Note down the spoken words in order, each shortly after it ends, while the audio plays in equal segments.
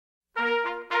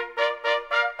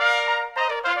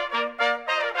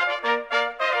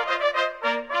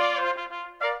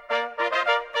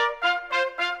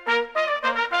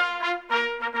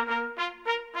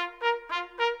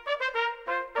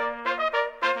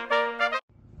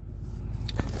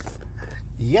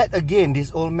Yet again, this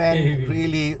old man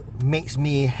really makes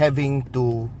me having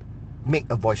to make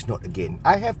a voice note again.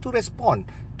 I have to respond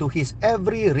to his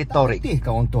every rhetoric.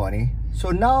 Kawan tua ni.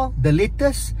 So now the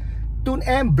latest Tun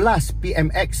M blast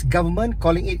PMX government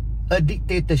calling it a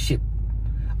dictatorship.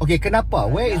 Okay, kenapa?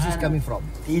 Where is this coming from?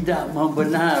 Tidak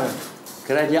membenar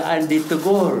kerajaan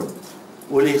ditegur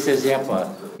oleh sesiapa.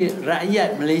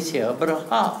 Rakyat Malaysia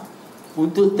berhak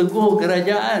untuk tegur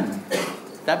kerajaan.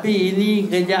 Tapi ini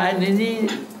kerajaan ini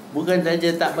bukan saja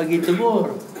tak bagi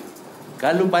tegur.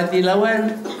 Kalau parti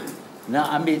lawan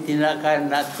nak ambil tindakan,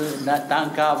 nak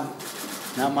tangkap,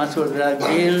 nak masuk dalam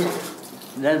jail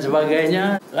dan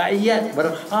sebagainya, rakyat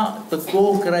berhak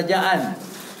tegur kerajaan.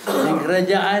 Dan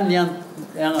kerajaan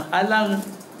yang halang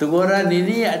teguran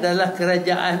ini adalah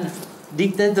kerajaan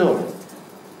diktator.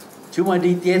 Cuma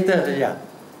diktator saja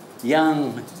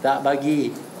yang tak bagi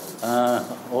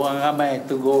orang ramai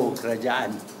tegur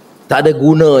kerajaan. Tak ada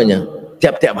gunanya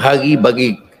tiap-tiap hari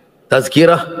bagi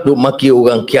tazkirah duk maki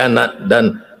orang khianat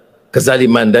dan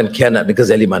kezaliman dan khianat dan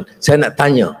kezaliman. Saya nak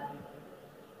tanya,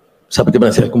 seperti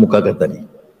mana saya kemukakan tadi,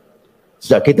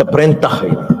 sejak kita perintah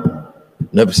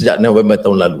ini sejak November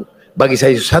tahun lalu, bagi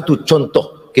saya satu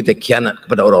contoh kita khianat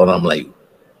kepada orang-orang Melayu.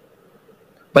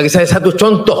 Bagi saya satu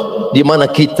contoh di mana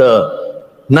kita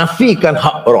nafikan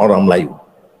hak orang-orang Melayu.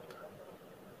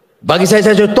 Bagi saya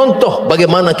satu contoh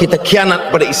bagaimana kita khianat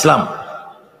pada Islam.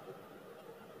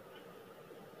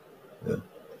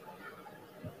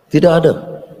 Tidak ada.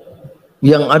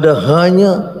 Yang ada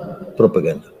hanya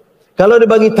propaganda. Kalau dia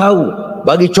bagi tahu,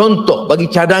 bagi contoh, bagi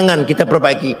cadangan kita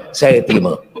perbaiki, saya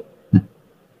terima.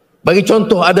 Bagi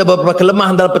contoh ada beberapa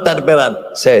kelemahan dalam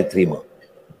pentadbiran, saya terima.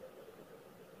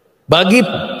 Bagi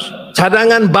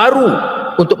cadangan baru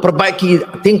untuk perbaiki,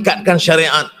 tingkatkan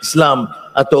syariat Islam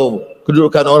atau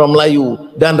kedudukan orang Melayu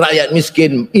dan rakyat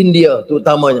miskin India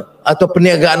terutamanya, atau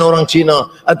perniagaan orang Cina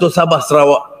atau Sabah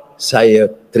Sarawak, saya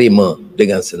terima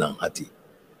dengan senang hati.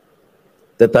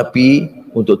 Tetapi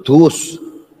untuk terus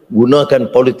gunakan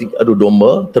politik adu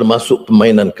domba, termasuk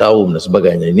permainan kaum dan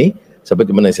sebagainya ini, seperti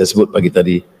mana saya sebut pagi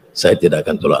tadi, saya tidak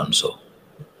akan tolak ansur.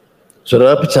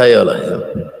 Saudara percayalah ya.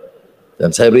 Dan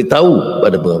saya beritahu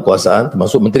pada penguasaan,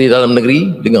 termasuk Menteri Dalam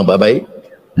Negeri dengan baik-baik,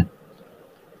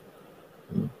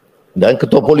 dan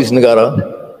Ketua Polis Negara,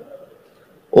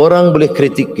 orang boleh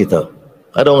kritik kita.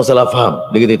 Ada orang salah faham,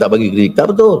 dia kata tak bagi kritik.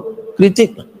 Tak betul,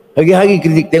 kritik. Hari-hari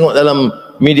kritik, tengok dalam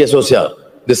media sosial,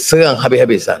 dia serang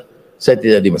habis-habisan. Saya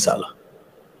tidak ada masalah.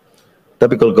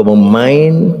 Tapi kalau kamu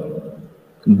main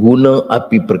guna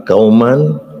api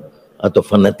perkauman atau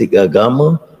fanatik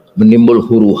agama, menimbul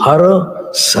huru-hara,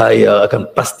 saya akan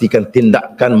pastikan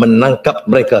tindakan menangkap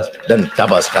mereka dan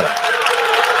cabar sekarang.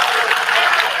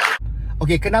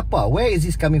 Okay, kenapa? Where is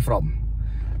this coming from?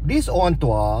 This orang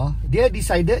tua, dia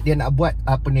decided dia nak buat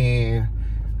apa ni,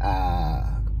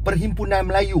 perhimpunan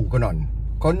Melayu konon.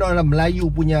 Konon Melayu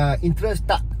punya interest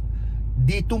tak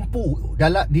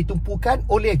ditumpukan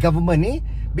oleh government ni,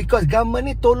 because government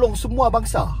ni tolong semua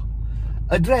bangsa,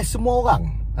 address semua orang.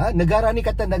 Negara ni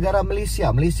kata negara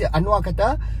Malaysia. Anwar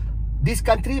kata this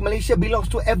country Malaysia belongs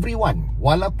to everyone.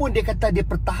 Walaupun dia kata dia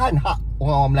pertahan hak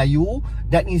orang Melayu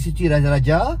dan institusi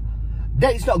raja-raja,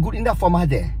 that is not good enough for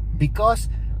Mahathir, because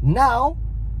now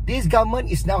this government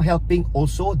is now helping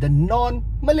also the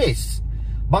non-Malays,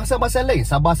 bangsa-bangsa lain,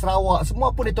 Sabah Sarawak,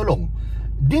 semua pun dia tolong.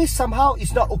 This somehow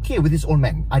is not okay with this old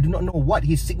man. I do not know what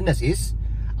his sickness is,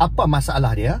 apa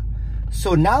masalah dia.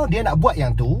 So now dia nak buat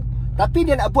yang tu. Tapi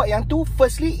dia nak buat yang tu,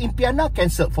 firstly Impiana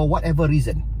cancel for whatever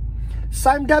reason.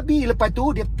 Sam Dabi lepas tu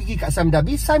dia pergi kat Sam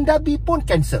Dabi pun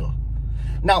cancel.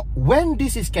 Now when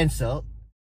this is cancelled,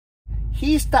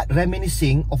 he start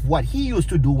reminiscing of what he used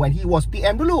to do when he was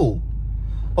PM dulu.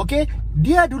 Okay,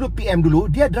 dia dulu PM dulu,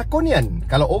 dia draconian.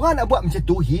 Kalau orang nak buat macam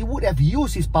tu, he would have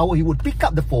used his power. He would pick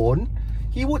up the phone,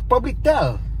 he would probably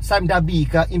tell Sam Dabi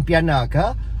ke Impiana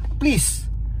ke,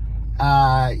 please,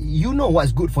 you know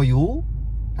what's good for you,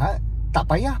 tak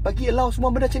payah bagi allow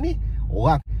semua benda macam ni.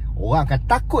 Orang akan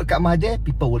takut kat Mahathir,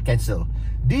 people will cancel.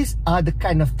 These are the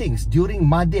kind of things during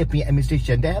Mahathir punya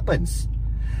administration that happens.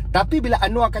 Tapi bila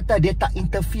Anwar kata dia tak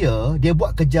interfere, dia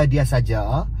buat kerja dia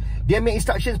saja, dia make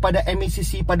instructions pada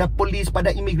MACC, pada polis, pada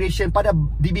immigration, pada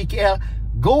DBKL,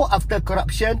 go after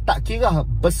corruption, tak kira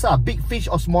besar, big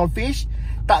fish or small fish,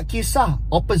 tak kisah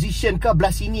opposition ke,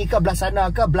 belah sini ke, belah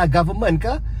sana ke, belah government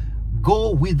ke,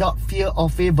 go without fear or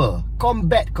favor,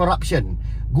 combat corruption,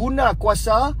 guna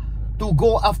kuasa to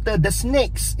go after the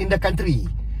snakes in the country,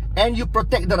 and you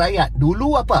protect the rakyat.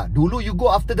 Dulu apa? Dulu you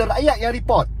go after the rakyat yang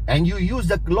report, and you use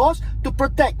the laws to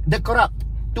protect the corrupt,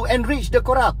 to enrich the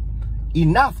corrupt.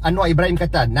 Enough, Anwar Ibrahim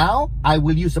kata, now I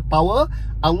will use the power.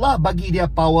 Allah bagi dia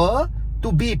power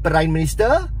to be Prime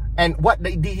Minister. And what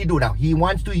did he do now? He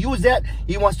wants to use that.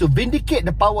 He wants to vindicate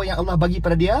the power yang Allah bagi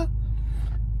pada dia.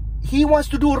 He wants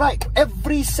to do right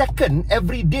every second,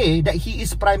 every day that he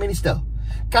is Prime Minister.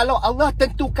 Kalau Allah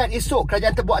tentukan esok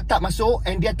kerajaan terbuat tak masuk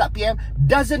and dia tak PM,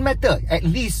 doesn't matter. At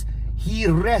least he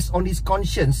rests on his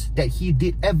conscience that he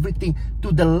did everything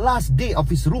to the last day of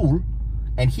his rule,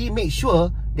 and he make sure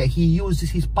that he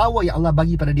uses his power yang Allah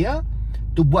bagi pada dia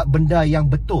to buat benda yang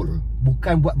betul,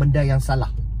 bukan buat benda yang salah.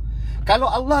 Kalau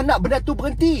Allah nak benda tu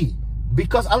berhenti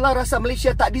because Allah rasa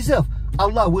Malaysia tak deserve,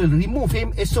 Allah will remove him.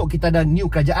 Esok kita ada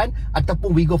new kerajaan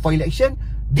ataupun we go for election,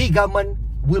 the government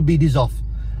will be dissolved.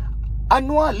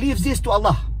 Anwar leaves this to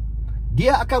Allah.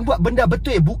 Dia akan buat benda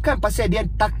betul, bukan pasal dia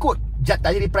takut tak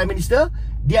jadi Prime Minister.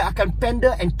 Dia akan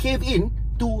pander and cave in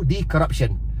to the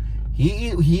corruption.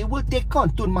 He will take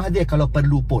on Tun Mahathir kalau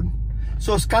perlu pun.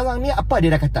 So sekarang ni apa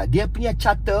dia dah kata? Dia punya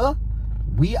charter,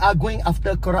 we are going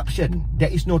after corruption. There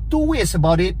is no two ways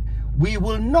about it. We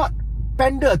will not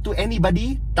pander to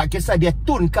anybody, tak kisah dia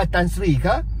Tun ke Tan Sri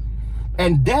ke.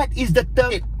 And that is the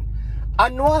term.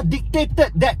 Anwar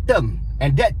dictated that term,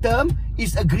 and that term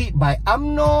is agreed by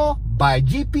UMNO, by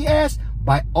GPS,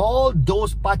 by all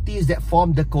those parties that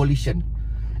form the coalition.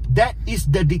 That is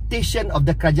the dictation of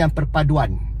the Kerajaan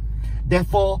Perpaduan.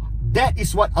 Therefore, that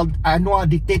is what Anwar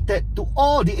dictated to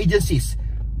all the agencies.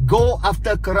 Go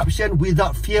after corruption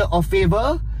without fear or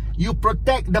favour. You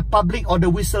protect the public or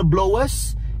the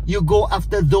whistleblowers. You go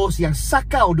after those yang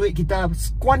sakau duit kita,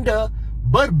 squander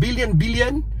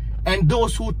berbilion-bilion, and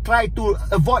those who try to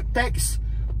avoid tax.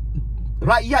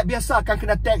 Rakyat biasa akan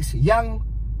kena tax. Yang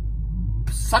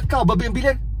sakau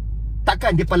berbilion-bilion,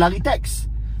 takkan dia pelari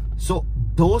tax. So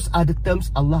those are the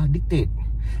terms Allah dictate.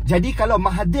 Jadi kalau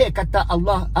Mahathir kata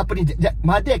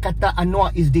Mahathir kata Anwar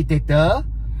is dictator,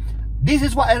 this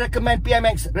is what I recommend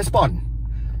PMX respond.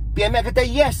 PMX kata,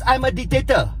 yes, I'm a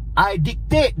dictator. I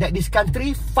dictate that this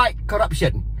country fight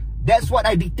corruption. That's what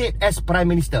I dictate as Prime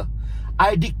Minister.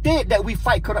 I dictate that we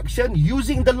fight corruption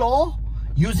using the law,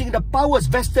 using the powers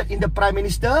vested in the Prime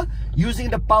Minister, using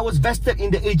the powers vested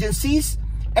in the agencies,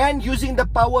 and using the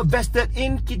power vested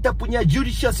in kita punya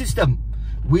judicial system.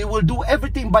 We will do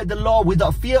everything by the law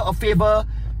without fear or favour.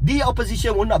 The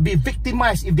opposition will not be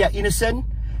victimized if they are innocent.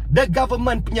 The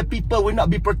government punya people will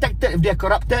not be protected if they are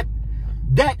corrupted.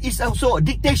 That is also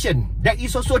dictation. That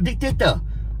is also dictator.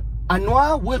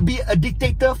 Anwar will be a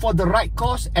dictator for the right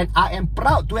cause, and I am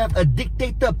proud to have a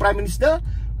dictator Prime Minister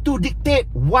to dictate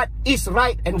what is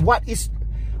right and what is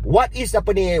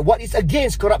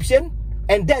against corruption.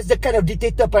 And that's the kind of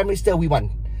dictator Prime Minister we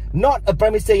want. Not a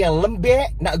Prime Minister yang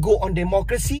lembek, nak go on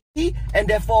democracy, and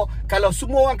therefore kalau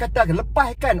semua orang kata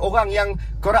lepaskan orang yang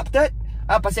corrupted,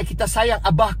 pasal kita sayang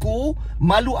abahku,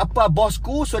 malu apa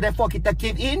bosku, so therefore kita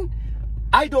cave in.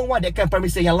 I don't want that kind of Prime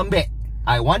Minister yang lembek.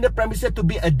 I want the Prime Minister to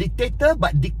be a dictator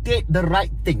but dictate the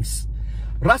right things.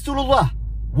 Rasulullah,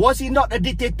 was he not a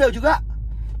dictator juga?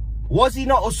 Was he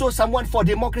not also someone for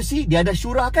democracy? Dia ada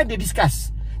syura kan, dia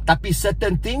discuss. Tapi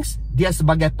certain things, dia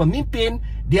sebagai pemimpin,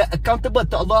 dia accountable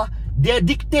to Allah, dia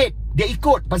dictate, dia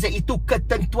ikut, pasal itu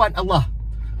ketentuan Allah.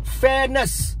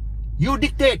 Fairness, you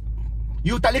dictate.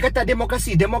 You tak boleh kata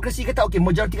demokrasi. Demokrasi kata, okay,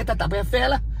 majority kata tak payah fair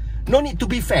lah. No need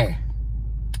to be fair.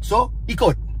 So,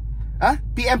 ikut.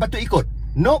 PM patut ikut.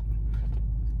 Nope.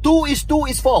 2 is 2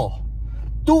 is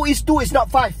 4. 2 is 2 is not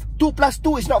 5. 2 plus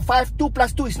 2 is not 5. 2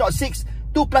 plus 2 is not 6.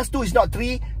 2 plus 2 is not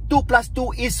 3. 2 plus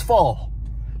 2 is 4.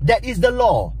 That is the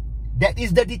law. That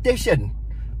is the dictation.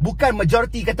 Bukan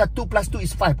majority kata 2 plus 2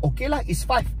 is 5. Okay lah, is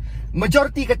 5.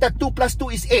 Majority kata 2 plus 2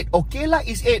 is 8. Okay lah,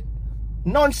 is 8.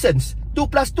 Nonsense. 2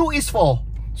 plus 2 is 4.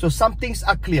 So some things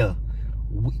are clear.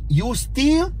 You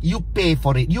steal, you pay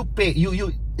for it. You pay,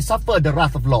 you suffer the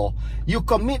wrath of law. You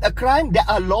commit a crime, there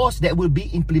are laws that will be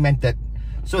implemented.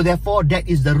 So therefore, that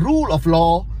is the rule of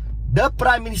law. The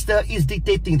Prime Minister is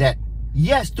dictating that.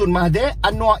 Yes, Tun Mahathir,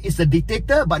 Anwar is a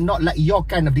dictator, but not like your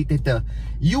kind of dictator.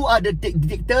 You are the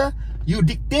dictator. You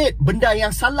dictate benda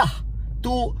yang salah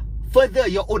to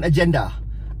further your own agenda.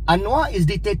 Anwar is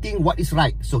dictating what is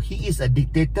right. So he is a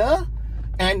dictator,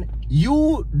 and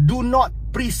you do not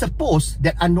presuppose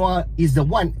that Anwar is the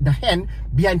hand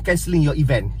behind cancelling your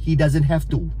event. He doesn't have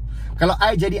to. Kalau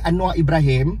I jadi Anwar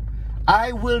Ibrahim,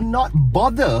 I will not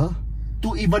bother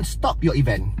to even stop your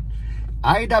event.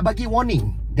 I dah bagi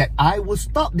warning that I will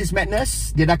stop this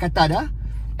madness. Dia dah kata dah.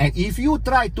 And if you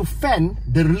try to fan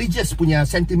the religious punya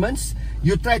sentiments,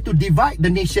 you try to divide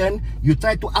the nation, you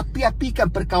try to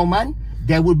api-apikan perkauman,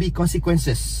 there will be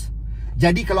consequences.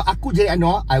 Jadi kalau aku jadi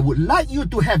Anwar, I would like you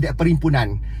to have that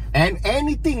perhimpunan. And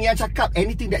anything yang cakap,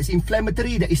 anything that's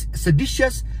inflammatory, that is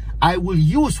seditious, I will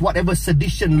use whatever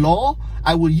sedition law,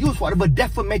 I will use whatever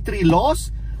defamatory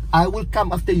laws, I will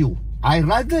come after you. I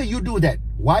rather you do that.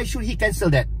 Why should he cancel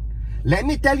that? Let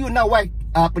me tell you now why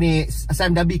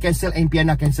Saim Dabi cancel and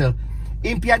Impiana cancel.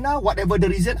 Impiana, whatever the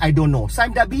reason, I don't know.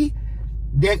 Saim Dabi,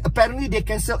 apparently they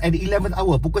cancel at the 11th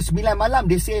hour. Pukul 9 malam,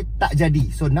 they say tak jadi.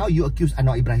 So now you accuse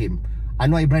Anwar Ibrahim.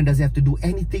 Anwar Ibrahim doesn't have to do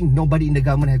anything. Nobody in the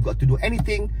government has got to do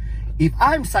anything. If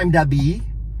I'm Saim Dabi,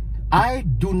 I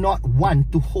do not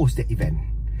want to host the event.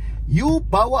 You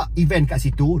bawa event kat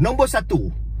situ. Nombor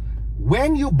satu,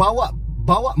 when you bawa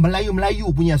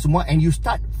Melayu-Melayu punya semua and you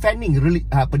start fanning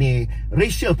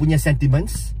racial punya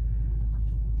sentiments,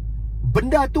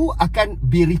 benda tu akan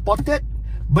be reported,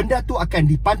 benda tu akan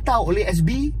dipantau oleh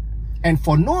SB, and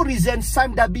for no reason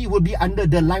Saim Dabi will be under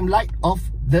the limelight of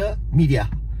the media.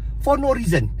 For no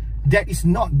reason. That is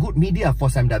not good media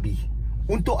for Saim Dabi.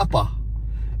 Untuk apa?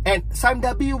 And Saim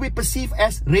Dabi will be perceived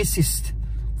as racist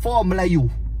for Melayu.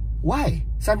 Why?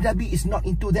 Saim Dabi is not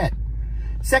into that.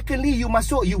 Secondly, you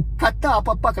masuk, you kata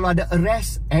apa-apa kalau ada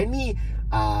arrest, any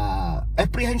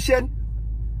apprehension,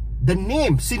 the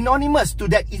name synonymous to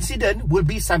that incident will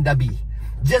be Saim Dabi.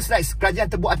 Just like kerajaan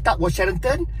Tebuk Atap was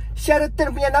Sheraton.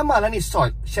 Sheraton punya nama lah ni,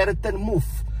 Salt. Sheraton move.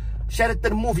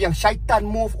 Sheraton move yang syaitan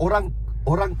move. Orang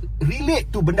relate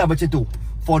to benda macam tu.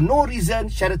 For no reason,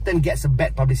 Sheraton gets a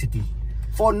bad publicity.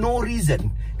 For no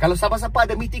reason. Kalau siapa-siapa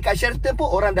ada meeting kat Sheraton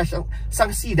pun, orang dah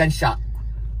sangsi dan syak.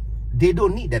 They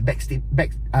don't need that back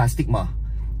stigma.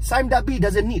 Saim Dabi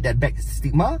doesn't need that back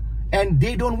stigma, and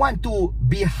they don't want to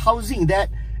be housing that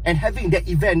and having that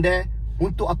event there.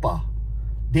 Untuk apa?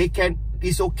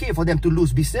 It's okay for them to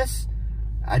lose business.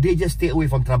 They just stay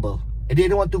away from trouble. They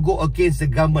don't want to go against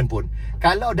the government pun.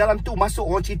 Kalau dalam tu masuk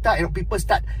orang cerita and people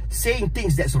start saying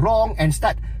things that's wrong and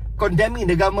start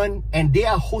condemning the government and they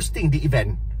are hosting the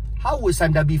event, how would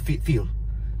Saim Dabi feel?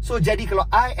 So jadi kalau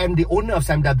I am the owner of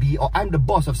Saim Dabi or I'm the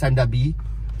boss of Saim Dabi,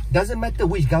 doesn't matter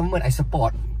which government I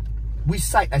support, which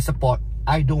side I support,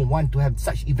 I don't want to have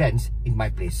such events in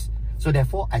my place. So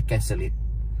therefore I cancel it.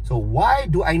 So why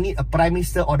do I need a Prime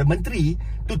Minister or the Menteri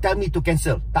to tell me to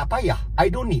cancel? Tak payah. I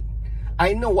don't need.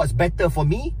 I know what's better for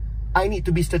me. I need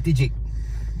to be strategic.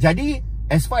 Jadi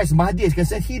as far as Mahathir is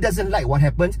concerned, he doesn't like what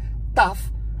happens.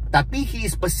 Tough. Tapi he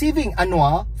is perceiving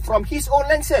Anwar from his own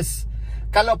lenses.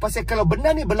 Kalau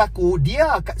benda ni berlaku,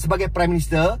 dia sebagai Prime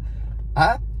Minister,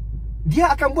 dia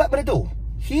akan buat benda tu.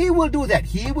 He will do that.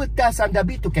 He will tell Saim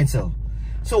Dabi to cancel.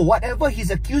 So whatever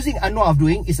he's accusing Anwar of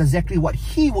doing is exactly what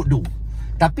he would do.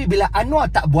 Tapi bila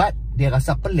Anwar tak buat, dia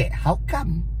rasa pelik. How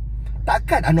come?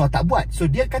 Takkan Anwar tak buat? So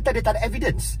dia kata dia tak ada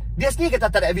evidence. Dia sendiri kata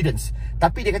tak ada evidence.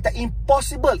 Tapi dia kata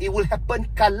impossible it will happen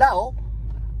kalau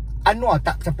Anwar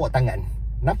tak campur tangan.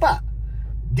 Nampak?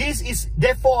 This is,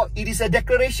 therefore, it is a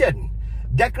declaration.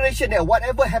 Declaration that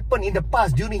whatever happened in the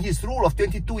past during his rule of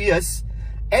 22 years,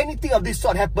 anything of this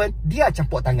sort happen, dia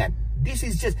campur tangan. This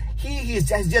is just, he is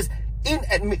just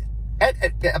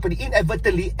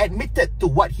inadvertently admitted to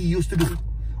what he used to do.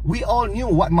 We all knew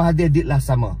what Mahathir did last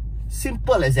summer.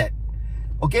 Simple as that.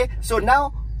 Okay, so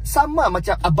now sama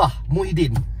macam Abah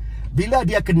Muhyiddin. Bila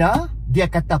dia kena, dia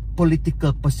kata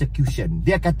political persecution.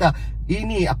 Dia kata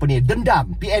ini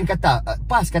dendam. PN kata,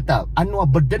 PAS kata Anwar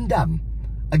berdendam.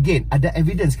 Again, ada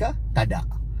evidence ke? Tak ada.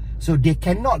 So they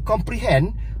cannot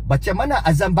comprehend macam mana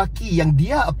Azam Baki yang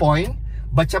dia appoint,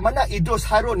 macam mana Idrus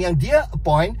Harun yang dia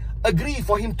appoint agree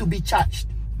for him to be charged.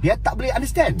 Dia tak boleh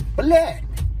understand. Pelik.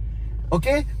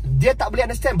 Okay, dia tak boleh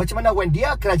understand macam mana when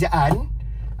dia kerajaan,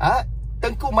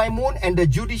 Tengku Maimun and the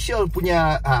judicial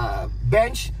punya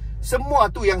bench, semua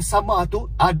tu yang sama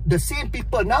tu are the same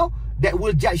people now that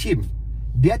will judge him.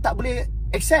 Dia tak boleh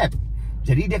accept.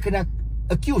 Jadi dia kena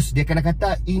accuse, dia kena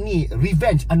kata ini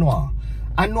revenge Anwar.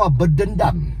 Anwar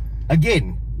berdendam.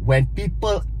 Again, when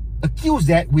people accuse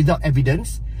that without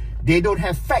evidence, they don't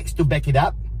have facts to back it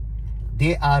up.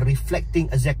 They are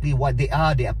reflecting exactly what they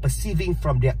are. They are perceiving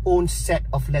from their own set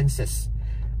of lenses.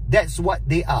 That's what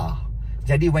they are.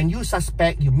 Jadi when you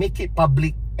suspect, you make it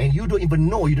public and you don't even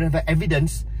know, you don't have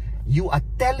evidence, you are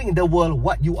telling the world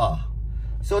what you are.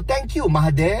 So thank you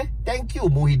Mahathir, thank you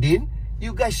Muhyiddin.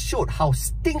 You guys showed how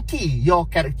stinky your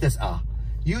characters are.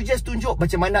 You just tunjuk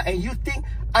macam mana and you think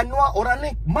Anwar orang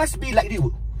lain must be like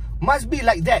you, must be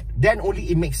like that. Then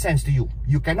only it makes sense to you.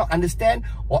 You cannot understand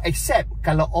or accept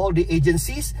kalau all the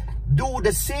agencies do the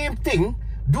same thing,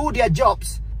 do their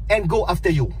jobs and go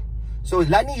after you. So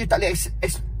Lani, you tak boleh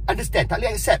understand, tak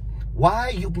boleh accept.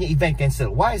 Why you punya event cancel?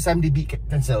 Why Saim Dabi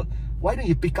cancel? Why don't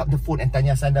you pick up the phone and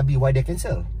tanya Saim Dabi why they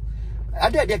cancel?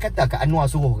 Ada dia kata ke Anwar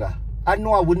suruh ke?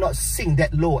 Anwar would not sing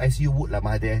that low as you would lah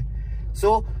Mahathir.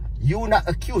 So You nak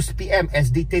accuse PM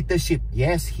as dictatorship.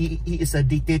 Yes, he is a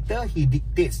dictator. He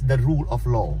dictates the rule of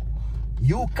law.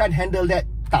 You can't handle that,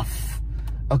 tough.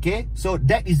 Okay, so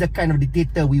that is the kind of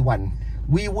dictator we want.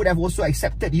 We would have also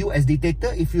accepted you as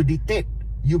dictator if you dictate,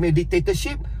 you made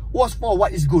dictatorship was for what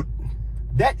is good.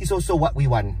 That is also what we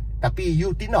want. Tapi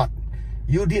you did not.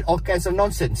 You did all kinds of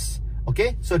nonsense.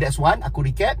 Okay, so that's one, aku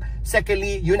recap.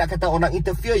 Secondly, you nak kata orang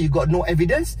interfere, you got no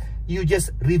evidence. You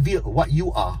just reveal what you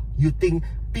are. You think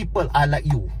people are like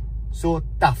you. So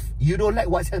tough. You don't like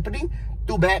what's happening,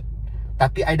 too bad.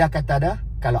 Tapi I dah kata dah,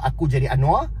 kalau aku jadi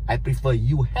Anwar, I prefer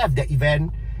you have that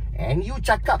event and you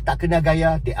cakap tak kena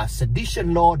gaya. There are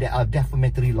sedition law, there are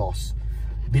defamatory laws.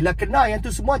 Bila kena yang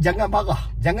tu semua, jangan marah.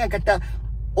 Jangan kata,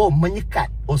 oh menyekat.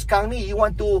 Oh sekarang ni you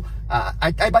want to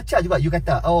I baca juga you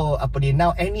kata, oh apa ni,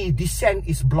 now any dissent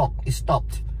is blocked, is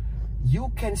stopped. You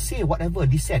can say whatever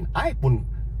dissent. I pun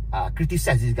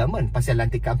criticise this government pasal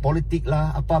lantikan politik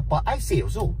lah, apa-apa. I say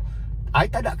also, I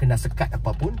tak ada kena sekat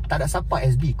apa pun. Tak ada siapa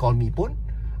SB call me pun.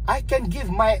 I can give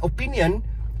my opinion.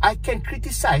 I can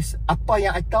criticise apa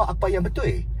yang I tahu, apa yang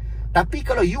betul. Tapi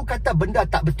kalau you kata benda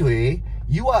tak betul,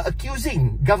 you are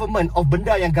accusing government of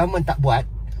benda yang government tak buat,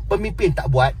 pemimpin tak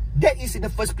buat. That is in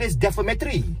the first place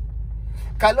defamatory.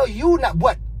 Kalau you nak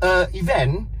buat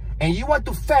event and you want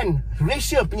to fan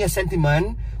racial punya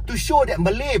sentiment to show that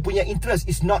Malay punya interest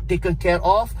is not taken care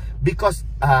of because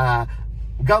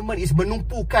government is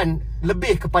menumpukan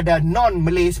lebih kepada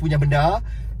non-Malays punya benda,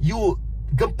 you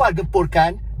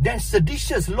gempar-gempurkan, then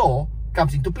seditious law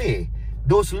comes into play.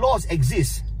 Those laws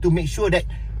exist to make sure that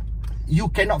you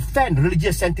cannot fan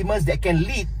religious sentiments that can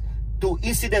lead to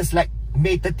incidents like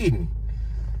May 13.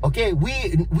 Okay,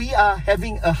 we are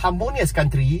having a harmonious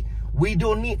country. We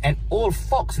don't need an old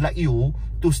fox like you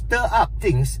to stir up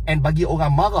things and bagi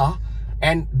orang marah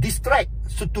and distract,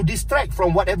 so to distract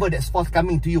from whatever that's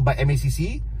forthcoming to you by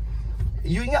MACC.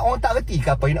 You ingat orang tak reti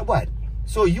ke apa you nak buat?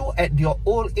 So you at your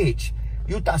old age,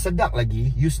 you tak sedap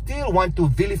lagi, you still want to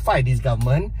vilify this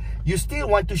government. You still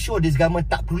want to show this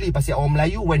government tak peduli pasal orang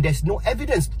Melayu when there's no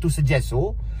evidence to suggest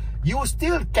so. You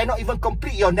still cannot even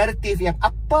complete your narrative yang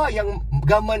apa yang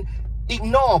government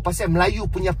ignore pasal Melayu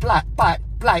punya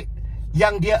plight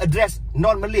yang dia address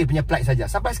non-Malay punya plight saja.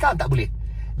 Sampai sekarang tak boleh.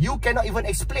 You cannot even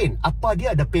explain apa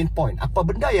dia ada pain point, apa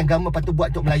benda yang government patut buat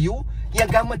untuk Melayu yang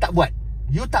government tak buat.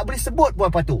 You tak boleh sebut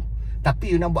pun apa tu.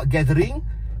 Tapi you nak buat gathering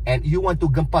and you want to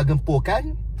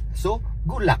gempar-gempurkan. So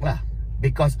good luck lah,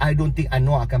 because I don't think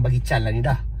Anwar akan bagi chance lah ni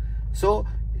dah. So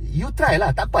you try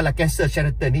lah, tak apalah cancel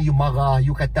Sheraton ni. You marah,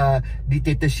 you kata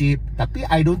dictatorship, tapi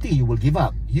I don't think you will give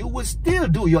up. You will still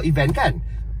do your event kan.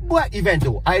 Buat event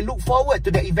tu. I look forward to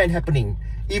the event happening.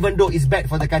 Even though it's bad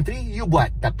for the country, you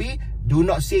buat. Tapi do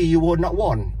not say you will not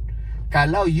warn.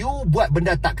 Kalau you buat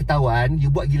benda tak ketahuan, you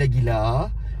buat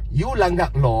gila-gila, you langgar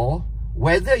law,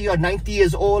 whether you are 90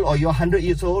 years old or you're 100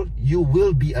 years old, you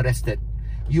will be arrested.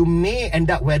 You may end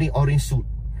up wearing orange suit,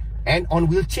 and on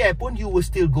wheelchair pun you will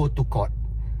still go to court.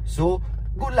 So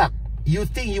good luck. You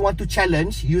think you want to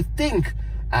challenge, you think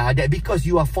that because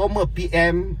you are former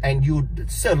PM and you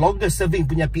longer serving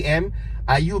punya PM,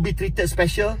 you be treated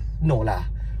special? No lah.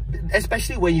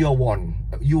 Especially when you are warned.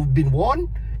 You've been warned,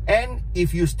 and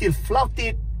if you still flout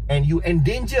it and you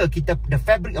endanger the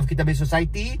fabric of kita punya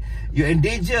society, you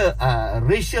endanger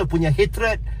racial punya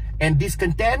hatred and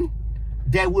discontent,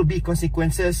 there will be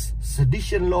consequences.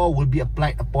 Sedition law will be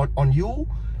applied on you.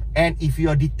 And if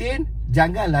you are detained,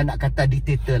 janganlah nak kata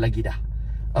dictator lagi dah.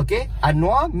 Okay,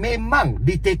 Anwar memang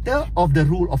dictator of the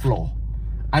rule of law.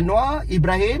 Anwar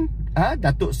Ibrahim,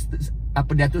 Datuk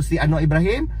Seri Anwar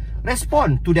Ibrahim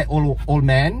respond to that old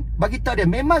man, bagi tahu dia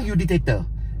memang you dictator.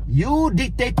 You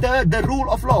dictator the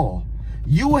rule of law.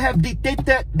 You have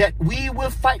dictated that we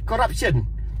will fight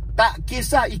corruption. Tak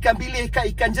kisah ikan bilis ke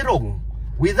ikan jerung,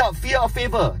 without fear or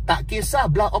favour. Tak kisah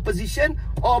belah opposition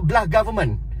or belah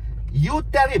government. You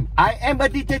tell him, I am a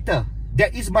dictator.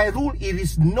 That is my rule. It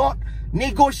is not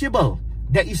negotiable.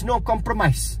 There is no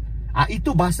compromise.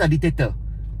 Itu bahasa dictator.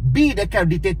 Be the kind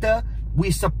of dictator.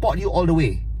 We support you all the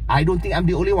way. I don't think I'm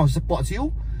the only one who supports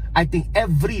you. I think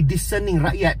every discerning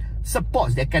rakyat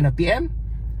supports that kind of PM.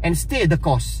 And stay the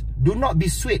course. Do not be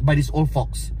swayed by this old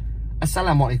fox.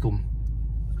 Assalamualaikum.